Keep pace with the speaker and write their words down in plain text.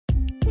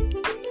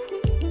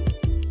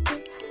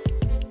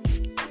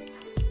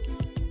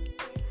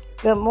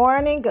Good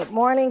morning, good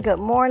morning, good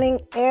morning,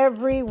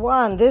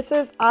 everyone. This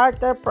is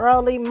Arthur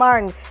Pearlie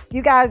Martin.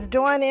 You guys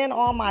join in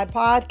on my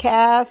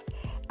podcast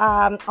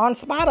on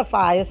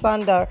Spotify. It's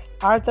under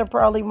Arthur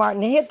Pearlie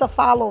Martin. Hit the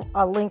follow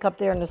link up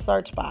there in the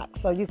search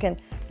box so you can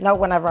know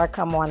whenever I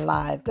come on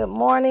live. Good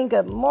morning,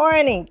 good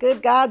morning.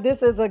 Good God,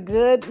 this is a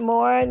good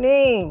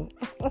morning.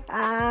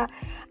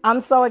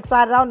 I'm so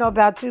excited. I don't know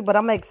about you, but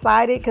I'm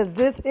excited because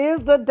this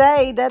is the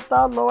day that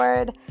the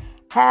Lord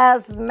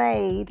has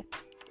made.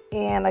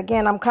 And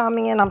again, I'm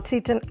coming in, I'm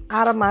teaching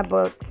out of my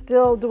book,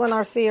 still doing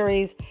our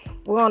series.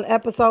 We're on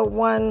episode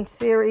 1,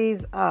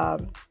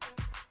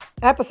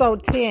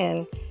 episode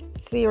 10,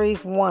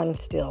 series 1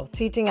 still.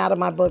 Teaching out of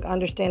my book,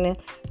 understanding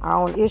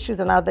our own issues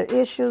and other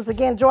issues.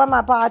 Again, join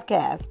my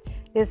podcast.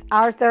 It's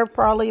Arthur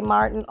Pearlie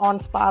Martin on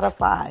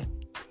Spotify.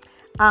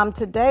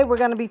 Today we're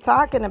going to be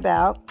talking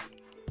about,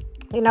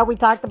 we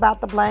talked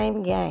about the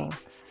blame game.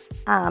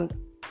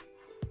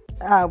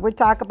 We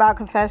talk about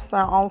confessing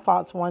our own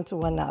faults one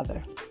to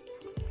another.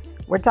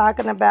 We talk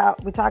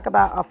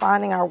about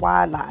finding our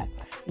why lie.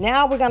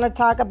 Now we're going to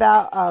talk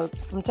about,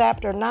 from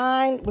chapter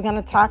 9, we're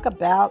going to talk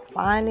about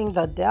finding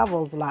the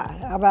devil's lie.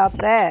 How about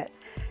that?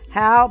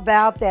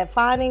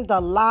 Finding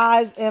the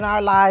lies in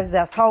our lives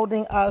that's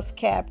holding us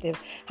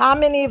captive. How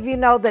many of you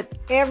know that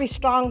every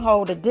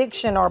stronghold,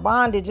 addiction, or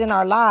bondage in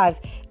our lives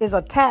is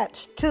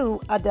attached to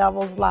a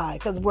devil's lie?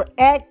 Because we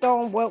act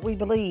on what we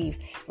believe,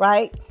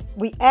 right?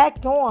 We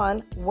act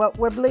on what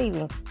we're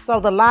believing. So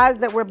the lies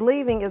that we're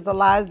believing is the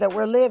lies that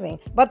we're living.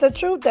 But the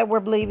truth that we're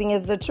believing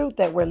is the truth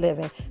that we're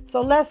living. So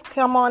let's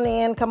come on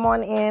in.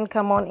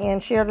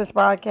 Share this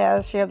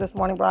broadcast, share this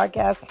morning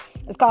broadcast.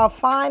 It's called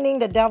Finding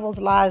the Devil's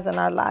Lies in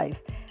Our Life.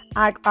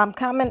 I'm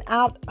coming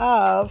out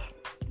of,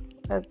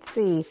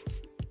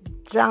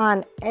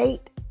 John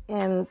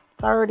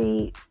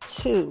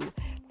 8:32,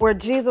 where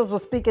Jesus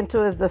was speaking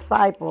to his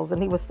disciples,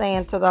 and he was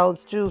saying to those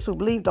Jews who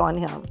believed on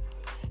him,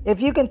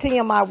 "If you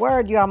continue my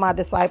word, you are my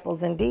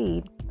disciples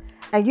indeed,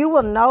 and you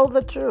will know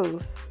the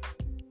truth,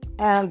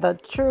 and the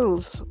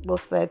truth will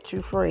set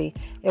you free."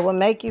 It will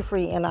make you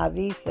free,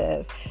 NIV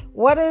says.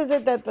 What is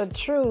it that the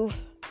truth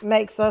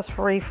makes us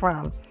free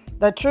from?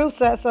 The truth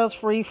sets us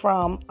free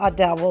from a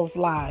devil's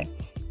lie.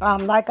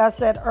 Like I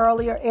said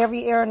earlier,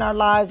 every area in our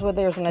lives where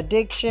there's an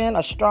addiction,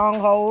 a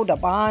stronghold, a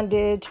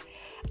bondage,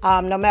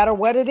 no matter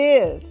what it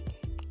is,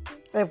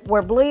 if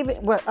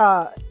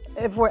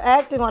we're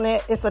acting on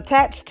it, it's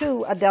attached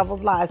to a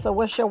devil's lie. So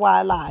what's your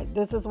why lie?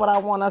 This is what I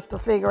want us to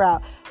figure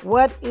out.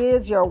 What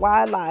is your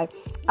why lie?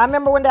 I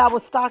remember one day I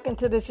was talking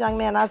to this young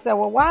man. I said,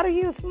 "Well, why do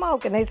you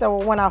smoke?" And they said,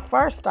 "Well, when I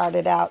first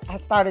started out, I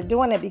started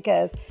doing it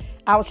because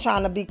I was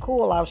trying to be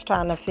cool. I was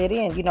trying to fit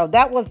in."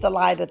 That was the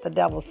lie that the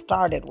devil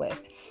started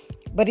with.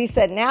 But he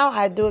said, now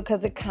I do it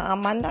because it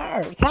calmed my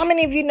nerves. How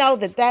many of you know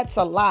that that's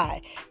a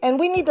lie? And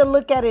we need to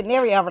look at it in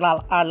every area of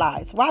our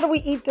lives. Why do we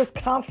eat this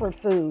comfort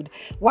food?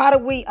 Why do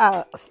we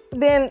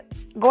then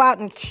go out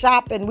and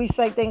shop and we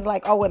say things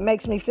like, "Oh, it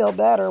makes me feel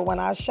better when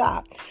I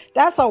shop"?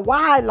 That's a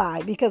why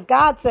lie, because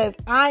God says,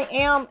 "I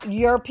am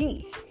your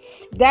peace."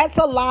 That's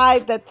a lie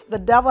that the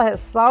devil has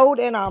sowed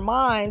in our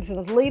minds and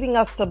is leading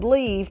us to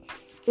believe,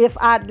 if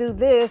I do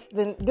this,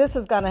 then this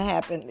is going to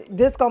happen.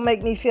 This is going to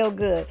make me feel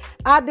good.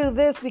 I do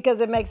this because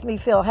it makes me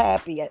feel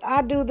happy.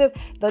 I do this.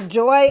 The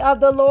joy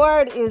of the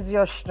Lord is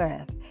your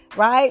strength,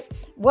 right?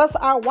 What's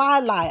our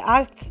why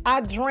lie?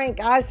 I drink,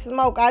 I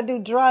smoke, I do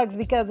drugs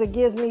because it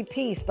gives me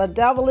peace. The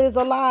devil is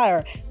a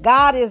liar.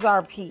 God is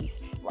our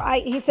peace,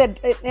 right? He said,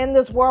 in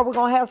this world we're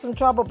going to have some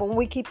trouble, but when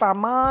we keep our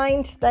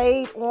mind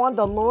stayed on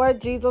the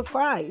Lord Jesus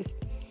Christ,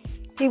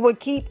 he will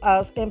keep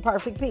us in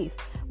perfect peace.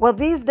 Well,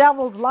 these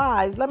devil's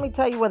lies, let me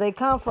tell you where they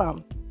come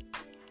from.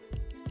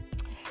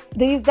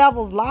 These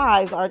devil's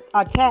lies are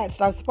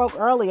attached. I spoke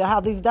earlier how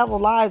these devil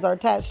lies are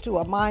attached to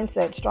a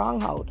mindset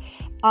stronghold.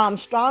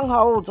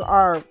 Strongholds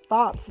are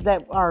thoughts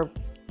that are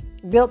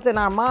built in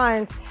our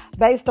minds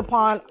based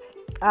upon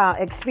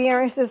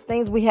experiences,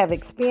 things we have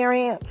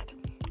experienced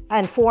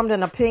and formed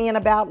an opinion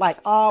about, like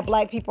all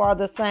black people are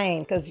the same,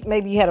 because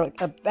maybe you had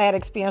a bad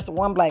experience with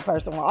one black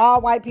person. Well, all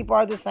white people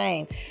are the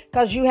same,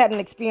 because you had a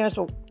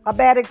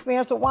bad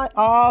experience with one.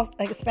 All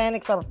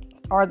Hispanics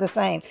are the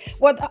same.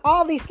 Well,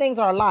 all these things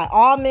are a lie.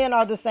 All men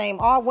are the same.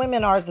 All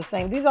women are the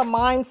same. These are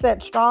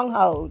mindset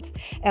strongholds,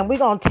 and we're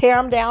going to tear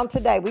them down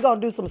today. We're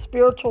going to do some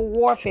spiritual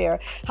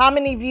warfare. How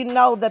many of you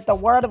know that the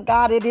word of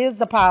God, it is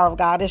the power of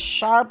God. It's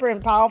sharper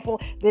and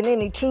powerful than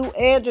any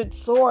two-edged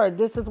sword.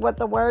 This is what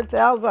the word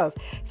tells us.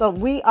 So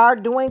we are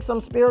doing some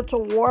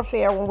spiritual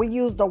warfare when we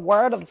use the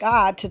word of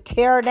God to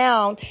tear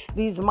down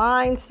these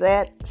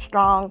mindset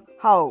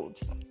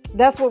strongholds.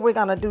 That's what we're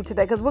going to do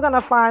today, because we're going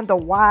to find the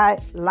why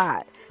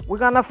lie. We're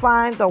going to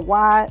find the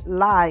why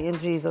lie in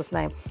Jesus'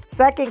 name.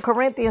 2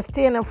 Corinthians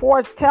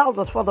 10:4 tells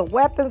us, "For the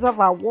weapons of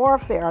our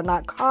warfare are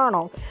not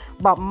carnal,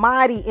 but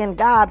mighty in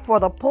God for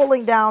the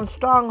pulling down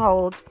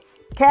strongholds,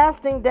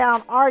 casting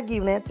down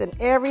arguments and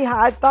every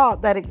high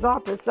thought that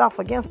exalts itself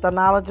against the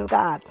knowledge of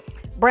God,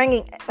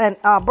 bringing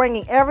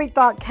every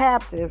thought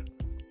captive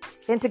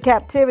into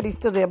captivity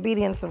to the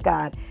obedience of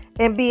God,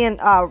 and being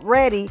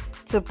ready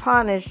to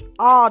punish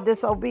all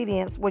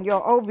disobedience when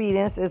your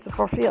obedience is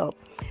fulfilled.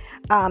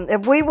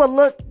 If we will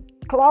look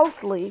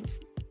closely,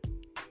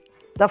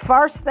 the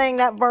first thing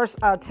that verse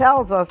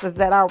tells us is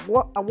that our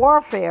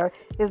warfare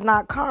is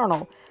not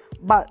carnal,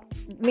 but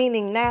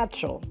meaning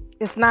natural.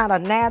 It's not a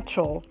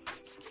natural.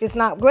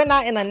 We're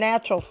not in a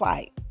natural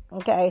fight.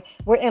 Okay,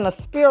 we're in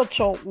a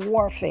spiritual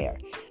warfare.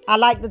 I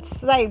like to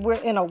say we're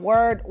in a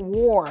word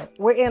war.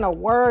 We're in a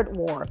word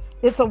war.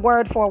 It's a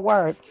word for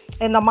word.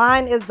 And the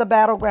mind is the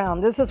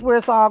battleground. This is where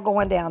it's all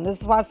going down. This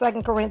is why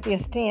 2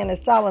 Corinthians 10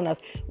 is telling us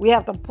we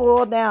have to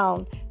pull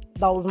down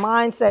those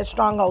mindset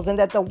strongholds, and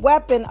that the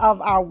weapon of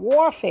our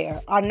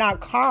warfare are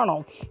not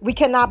carnal. We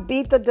cannot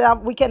beat the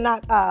devil. We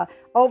cannot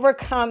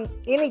overcome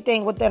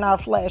anything within our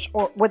flesh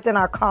or within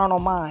our carnal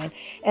mind.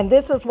 And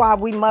this is why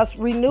we must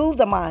renew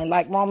the mind,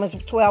 like Romans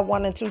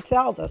 12:1 and 2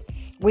 tells us.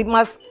 We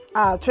must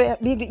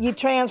be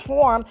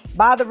transformed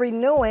by the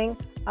renewing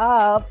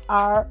of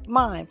our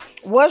mind.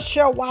 What's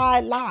your why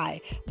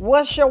lie?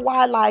 What's your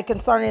why lie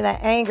concerning that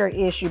anger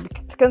issue,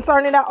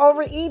 concerning that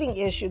overeating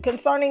issue,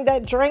 concerning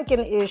that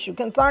drinking issue,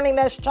 concerning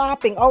that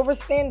shopping,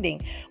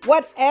 overspending?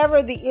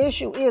 Whatever the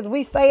issue is,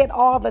 we say it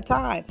all the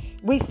time.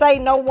 We say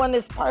no one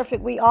is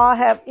perfect. We all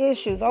have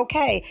issues.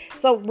 Okay,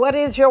 so what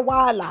is your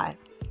why lie?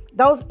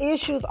 Those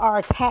issues are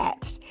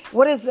attached.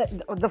 What is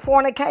the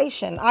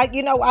fornication? I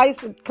used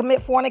to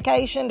commit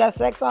fornication, that's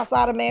sex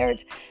outside of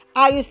marriage.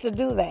 I used to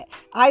do that.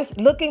 I was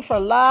looking for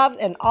love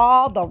in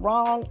all the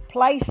wrong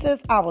places.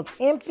 I was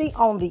empty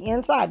on the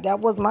inside. That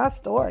was my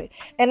story.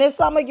 And it's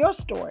some of your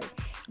story.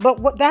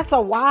 But that's a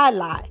why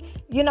lie.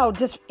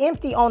 Just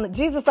empty on it.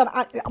 Jesus said,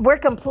 we're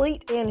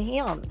complete in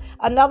him.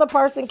 Another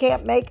person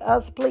can't make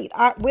us complete.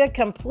 We're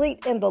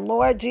complete in the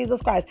Lord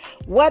Jesus Christ.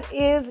 What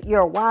is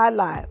your why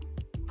lie?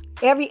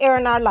 Every area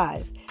in our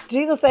lives.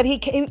 Jesus said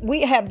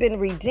we have been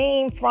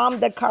redeemed from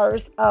the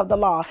curse of the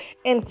law,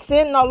 and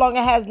sin no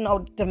longer has no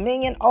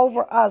dominion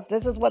over us.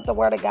 This is what the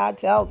word of God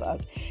tells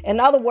us.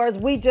 In other words,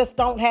 we just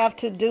don't have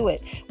to do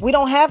it. We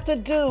don't have to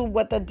do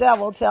what the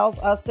devil tells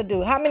us to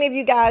do. How many of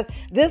you guys,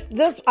 this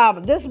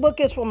book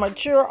is for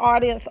mature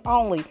audience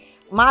only.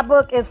 My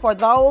book is for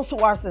those who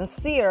are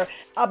sincere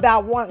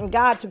about wanting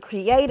God to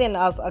create in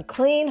us a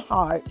clean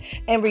heart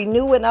and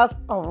renew in us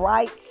a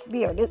right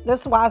spirit. This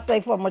is why I say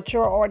for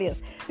mature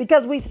audience,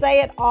 because we say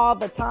it all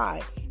the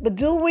time. But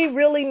do we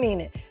really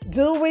mean it?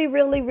 Do we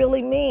really,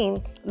 really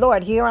mean,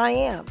 Lord, here I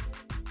am.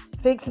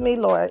 Fix me,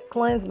 Lord.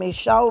 Cleanse me.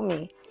 Show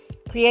me.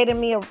 Create in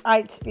me a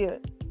right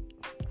spirit.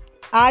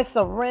 I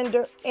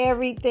surrender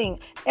everything.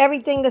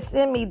 Everything that's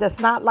in me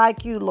that's not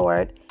like you,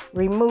 Lord.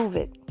 Remove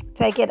it.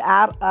 Take it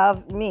out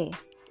of me.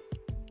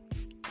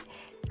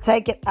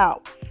 Take it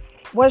out.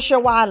 What's your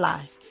why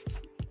lie?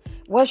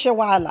 What's your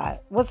why lie?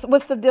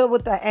 What's the deal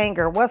with the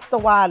anger? What's the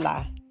why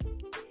lie?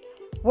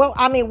 Well,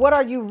 what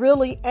are you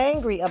really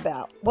angry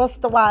about? What's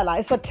the why lie?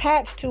 It's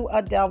attached to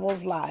a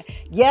devil's lie.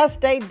 Yes,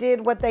 they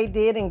did what they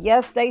did, and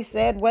yes, they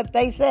said what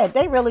they said.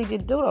 They really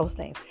did do those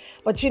things.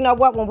 But you know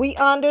what? When we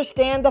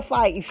understand the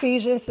fight,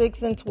 Ephesians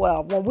 6 and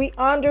 12, when we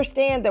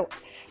understand that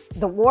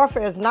the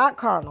warfare is not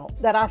carnal,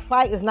 that our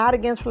fight is not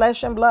against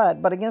flesh and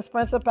blood, but against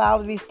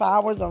principalities,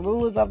 powers, and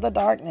rulers of the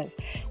darkness,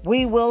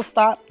 we will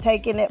stop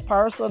taking it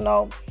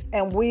personal,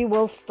 and we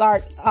will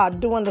start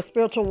doing the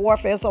spiritual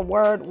warfare. It's a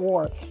word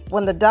war.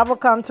 When the devil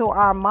comes to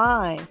our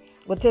mind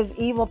with his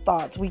evil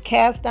thoughts, we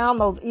cast down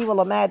those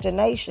evil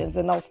imaginations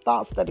and those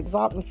thoughts that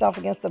exalt themselves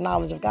against the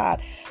knowledge of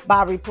God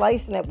by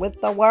replacing it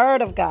with the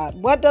word of God.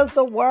 What does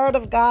the word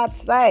of God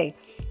say?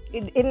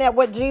 Isn't that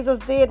what Jesus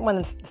did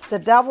when the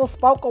devil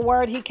spoke a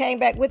word? He came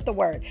back with the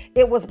word.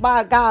 It was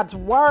by God's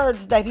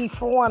words that he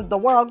formed the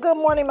world. Good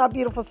morning, my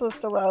beautiful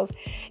sister Rose.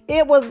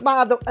 It was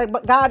by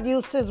God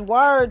used his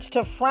words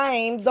to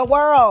frame the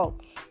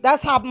world.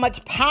 That's how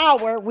much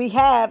power we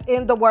have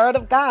in the word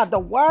of God. The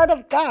word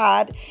of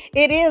God,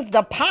 it is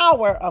the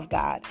power of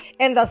God.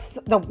 And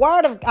the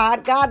word of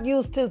God, God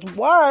used his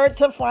word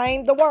to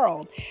frame the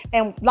world.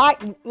 And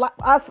like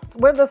us,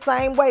 we're the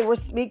same way. We're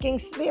speaking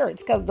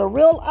spirits, because the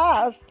real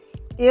us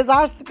is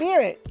our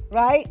spirit,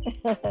 right?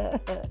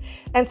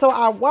 And so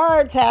our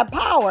words have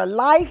power.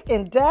 Life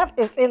and death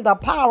is in the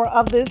power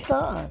of this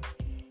tongue.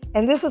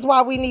 And this is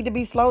why we need to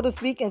be slow to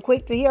speak and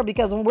quick to hear,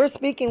 because when we're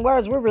speaking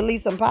words, we're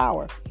releasing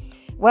power.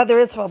 Whether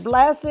it's for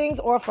blessings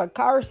or for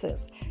curses,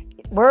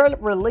 we're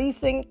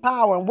releasing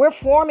power, and we're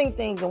forming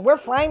things, and we're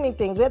framing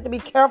things. We have to be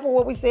careful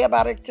what we say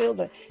about our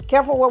children,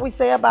 careful what we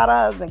say about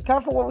our husband,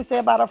 careful what we say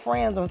about our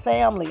friends and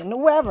family and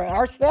whoever,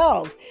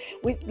 ourselves.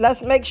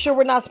 Let's make sure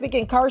we're not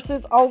speaking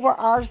curses over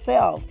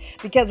ourselves,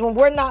 because when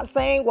we're not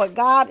saying what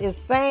God is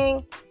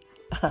saying,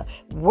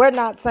 we're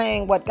not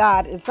saying what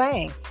God is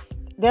saying.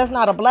 There's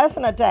not a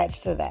blessing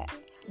attached to that,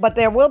 but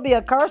there will be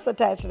a curse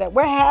attached to that.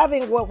 We're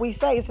having what we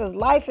say. It says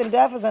life and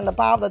death is in the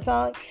power of the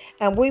tongue,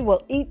 and we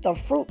will eat the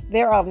fruit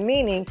thereof,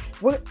 meaning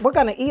we're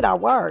going to eat our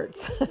words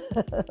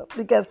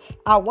because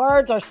our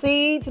words are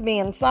seeds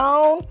being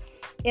sown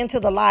into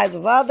the lives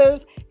of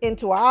others,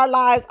 into our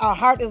lives. Our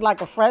heart is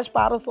like a fresh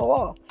pot of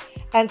soil.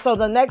 And so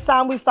the next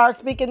time we start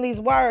speaking these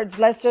words,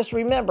 let's just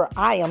remember,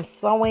 I am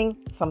sowing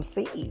some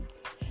seeds.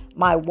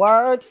 My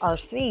words are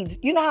seeds.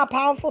 You know how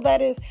powerful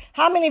that is?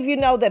 How many of you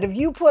know that if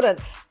you put a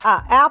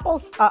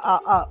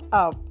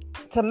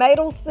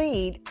tomato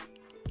seed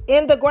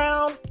in the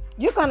ground,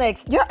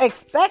 you're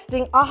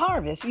expecting a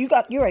harvest.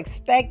 You're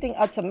expecting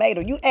a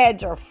tomato. You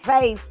add your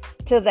faith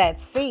to that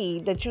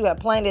seed that you have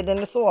planted in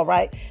the soil,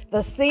 right?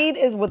 The seed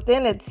is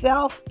within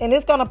itself, and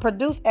it's going to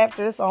produce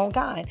after its own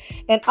kind.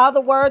 In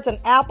other words, a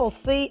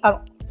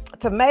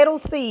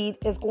tomato seed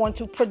is going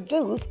to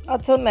produce a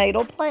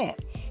tomato plant.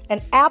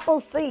 An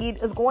apple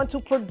seed is going to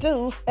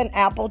produce an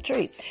apple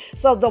tree.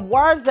 So the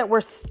words that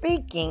we're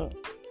speaking,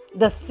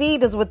 the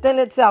seed is within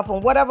itself,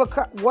 and whatever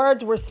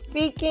words we're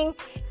speaking,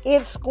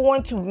 it's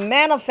going to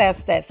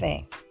manifest that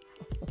thing.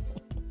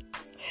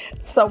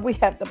 So we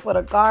have to put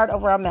a guard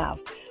over our mouth.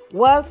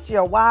 What's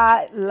your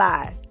why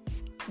lie?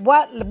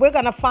 We're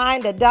going to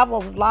find the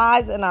devil's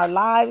lies in our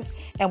lives,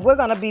 and we're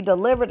going to be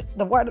delivered.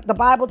 The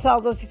Bible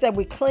tells us, he said,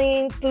 we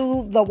clean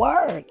through the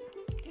word.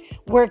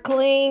 We're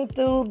clean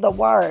through the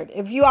word.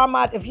 If you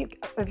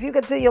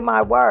continue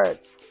my word,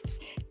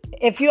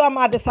 if you are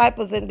my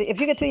disciples, if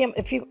you continue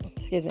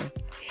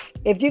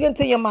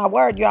my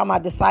word, you are my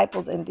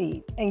disciples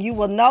indeed, and you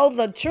will know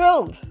the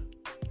truth.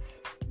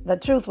 The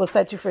truth will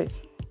set you free.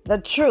 The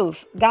truth,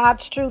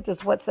 God's truth,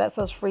 is what sets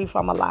us free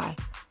from a lie.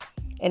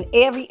 And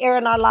every area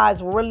in our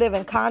lives where we're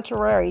living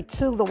contrary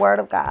to the word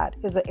of God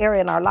is an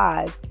area in our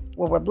lives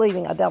where we're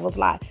believing a devil's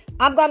lie.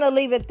 I'm going to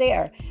leave it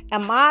there.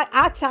 And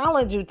I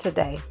challenge you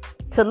today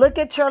to look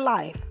at your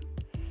life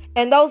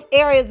and those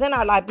areas in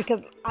our life,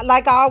 because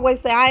like I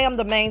always say, I am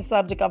the main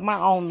subject of my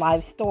own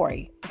life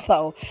story.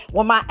 So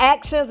when my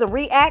actions and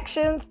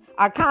reactions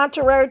are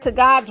contrary to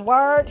God's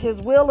word, his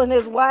will and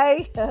his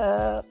way,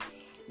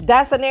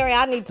 that's an area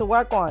I need to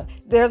work on.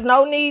 There's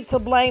no need to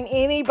blame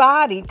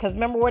anybody, because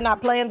remember, we're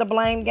not playing the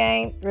blame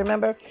game.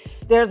 Remember,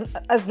 there's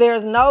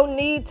no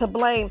need to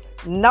blame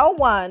no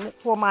one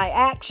for my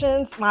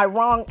actions, my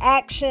wrong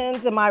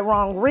actions, and my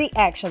wrong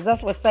reactions.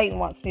 That's what Satan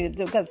wants me to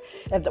do, because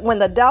when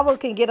the devil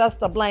can get us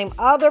to blame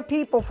other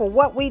people for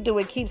what we do,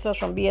 it keeps us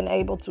from being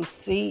able to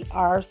see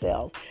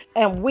ourselves.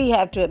 And we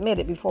have to admit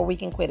it before we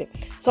can quit it.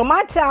 So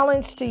my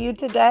challenge to you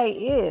today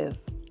is,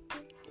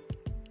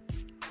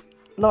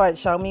 Lord,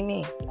 show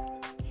me.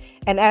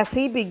 And as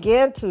he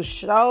began to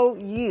show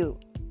you,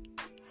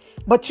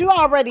 but we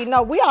already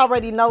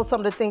know some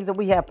of the things that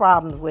we have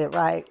problems with,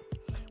 right?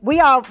 We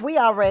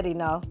already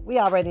know.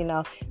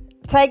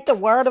 Take the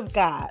word of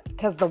God,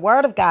 because the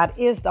word of God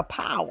is the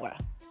power.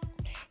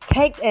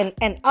 Take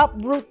and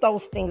uproot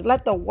those things.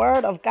 Let the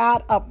word of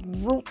God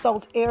uproot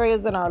those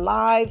areas in our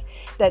lives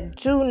that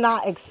do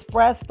not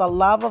express the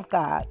love of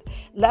God.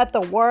 Let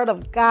the word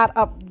of God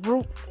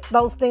uproot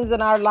those things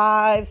in our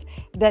lives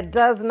that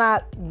does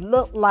not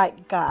look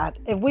like God.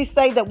 If we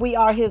say that we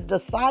are his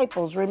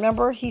disciples,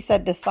 remember, he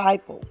said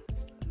disciples.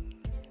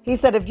 He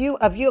said, if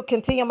you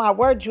continue my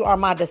word, you are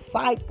my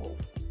disciples.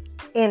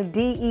 In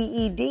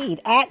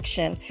deed,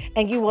 action,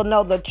 and you will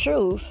know the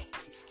truth.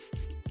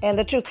 And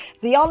the truth.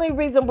 The only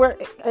reason we're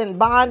in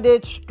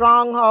bondage,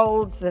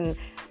 strongholds, and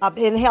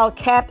been held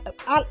captive.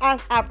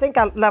 I think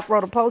I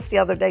wrote a post the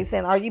other day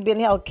saying, are you being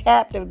held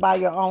captive by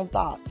your own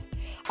thoughts?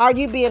 Are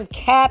you being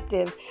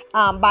captive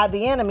by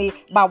the enemy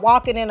by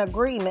walking in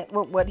agreement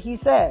with what he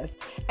says?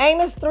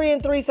 Amos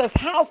 3:3 says,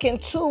 how can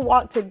two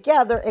walk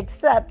together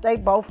except they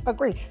both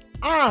agree?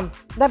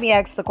 Let me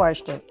ask the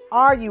question.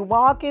 Are you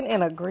walking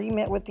in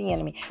agreement with the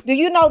enemy? Do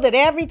you know that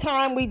every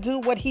time we do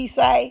what he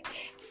say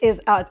is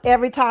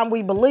every time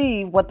we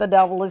believe what the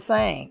devil is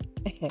saying?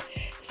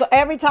 So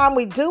every time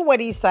we do what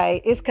he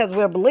say, it's because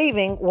we're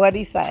believing what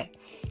he say.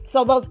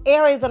 So those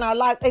areas in our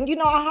life, and you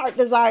know, our heart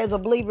desire as a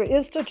believer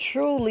is to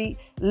truly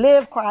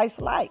live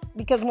Christ-like.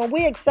 Because when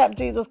we accept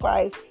Jesus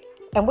Christ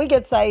and we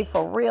get saved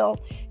for real,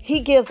 he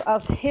gives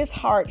us his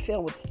heart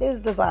filled with his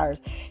desires.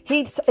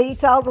 He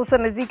tells us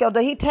in Ezekiel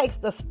that he takes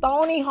the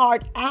stony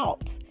heart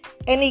out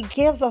and he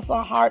gives us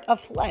a heart of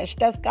flesh.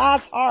 That's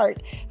God's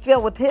heart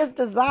filled with his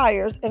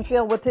desires and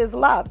filled with his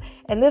love.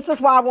 And this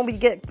is why when we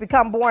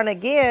become born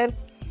again,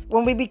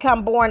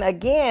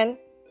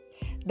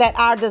 that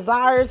our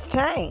desires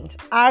change.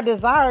 Our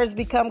desires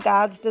become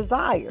God's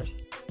desires,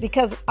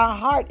 because our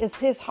heart is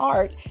his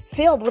heart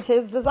filled with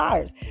his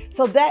desires.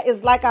 So that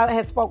is, like I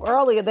had spoke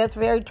earlier, that's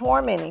very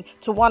tormenting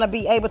to want to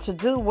be able to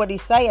do what he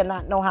say and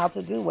not know how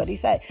to do what he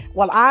say.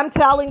 Well, I'm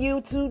telling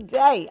you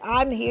today,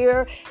 I'm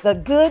here. The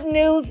good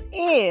news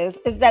is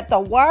that the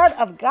word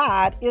of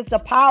God is the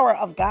power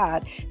of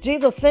God.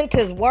 Jesus sent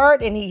his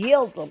word and he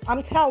heals them.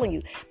 I'm telling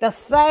you, the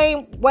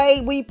same way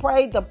we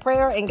prayed the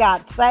prayer and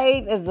got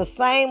saved is the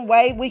same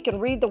way we can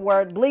read the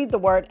word, believe the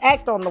word,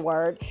 act on the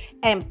word,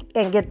 and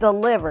get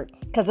delivered.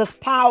 Because it's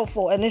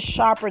powerful and it's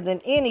sharper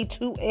than any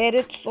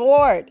two-edged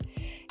sword.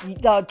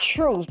 The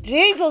truth.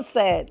 Jesus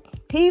said,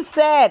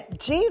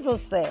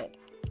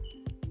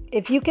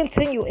 if you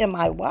continue in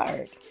my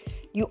word,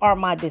 you are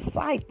my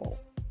disciple.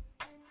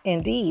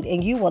 indeed,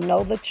 and you will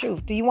know the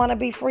truth. Do you want to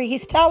be free?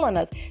 He's telling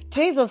us.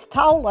 Jesus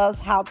told us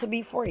how to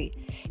be free.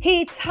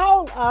 He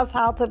told us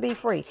how to be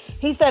free.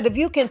 He said, if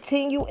you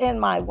continue in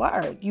my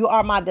word, you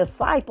are my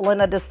disciple.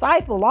 And a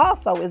disciple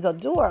also is a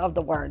doer of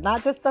the word,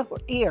 not just a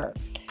hearer.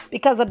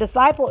 Because a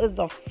disciple is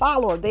a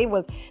follower.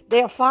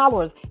 They're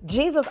followers.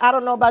 Jesus, I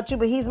don't know about you,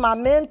 but he's my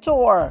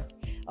mentor.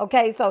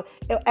 Okay, so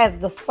as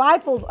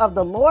disciples of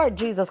the Lord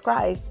Jesus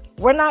Christ,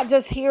 we're not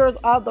just hearers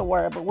of the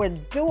word, but we're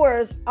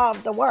doers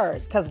of the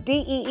word. Because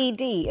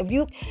D-E-E-D,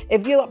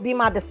 if you be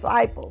my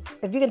disciples,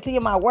 if you continue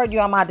my word, you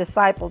are my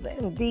disciples.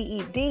 And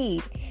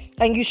D-E-D,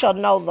 and you shall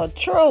know the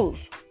truth.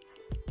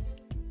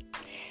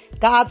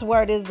 God's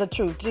word is the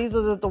truth.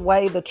 Jesus is the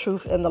way, the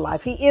truth, and the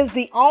life. He is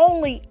the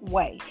only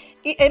way.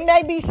 It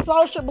may be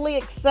socially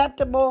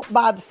acceptable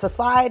by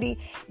society,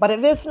 but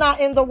if it's not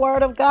in the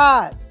word of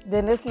God,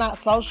 then it's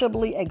not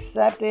socially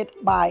accepted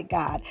by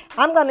God.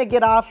 I'm going to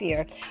get off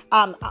here.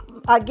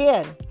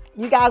 Again,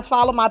 you guys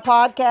follow my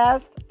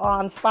podcast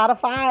on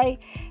Spotify.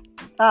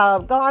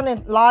 Go on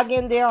and log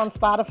in there on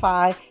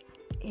Spotify.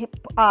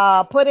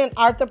 Put in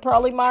Arthur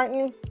Pearlie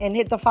Martin and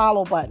hit the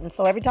follow button.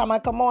 So every time I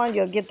come on,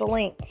 you'll get the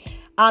link.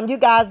 You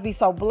guys be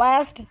so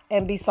blessed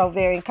and be so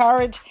very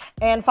encouraged.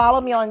 And follow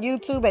me on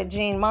YouTube at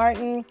Jean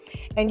Martin.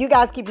 And you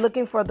guys keep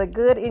looking for the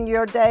good in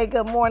your day.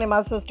 Good morning,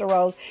 my sister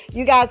Rose.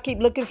 You guys keep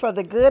looking for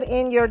the good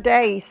in your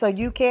day so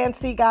you can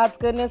see God's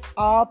goodness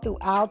all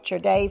throughout your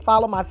day.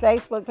 Follow my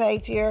Facebook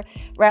page here,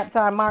 Rap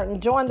Time Martin.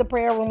 Join the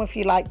prayer room if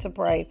you like to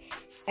pray.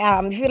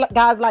 If you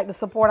guys like to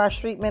support our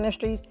street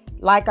ministry,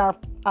 like our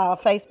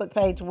Facebook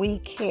page, We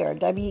Care,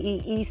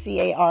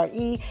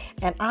 WEECARE.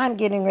 And I'm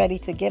getting ready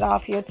to get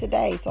off here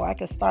today so I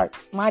can start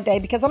my day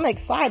because I'm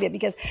excited.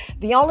 Because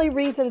the only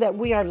reason that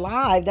we are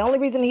live, the only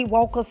reason he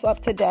woke us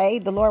up today,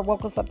 the Lord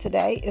woke us up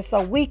today, is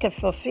so we could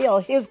fulfill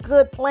his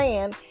good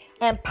plan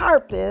and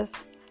purpose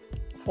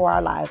for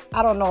our lives.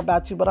 I don't know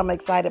about you, but I'm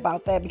excited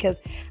about that because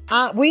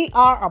we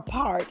are a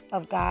part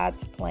of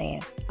God's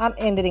plan. I'm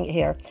ending it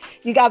here.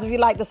 You guys, if you'd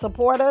like to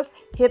support us,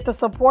 hit the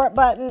support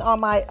button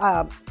on my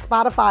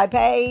Spotify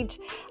page.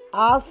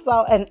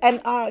 Also, and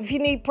if you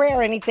need prayer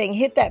or anything,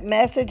 hit that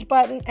message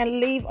button and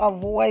leave a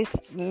voice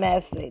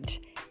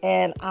message.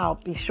 And I'll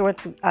be sure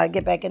to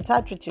get back in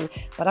touch with you.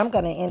 But I'm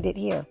going to end it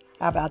here.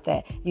 How about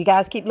that? You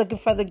guys keep looking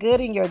for the good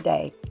in your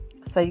day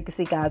so you can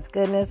see God's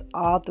goodness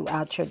all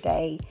throughout your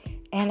day.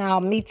 And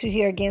I'll meet you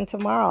here again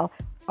tomorrow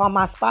on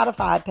my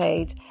Spotify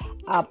page,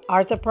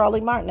 Arthur Pearlie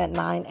Martin at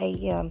 9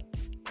 a.m.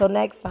 Till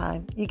next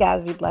time, you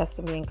guys be blessed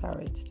and be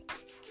encouraged.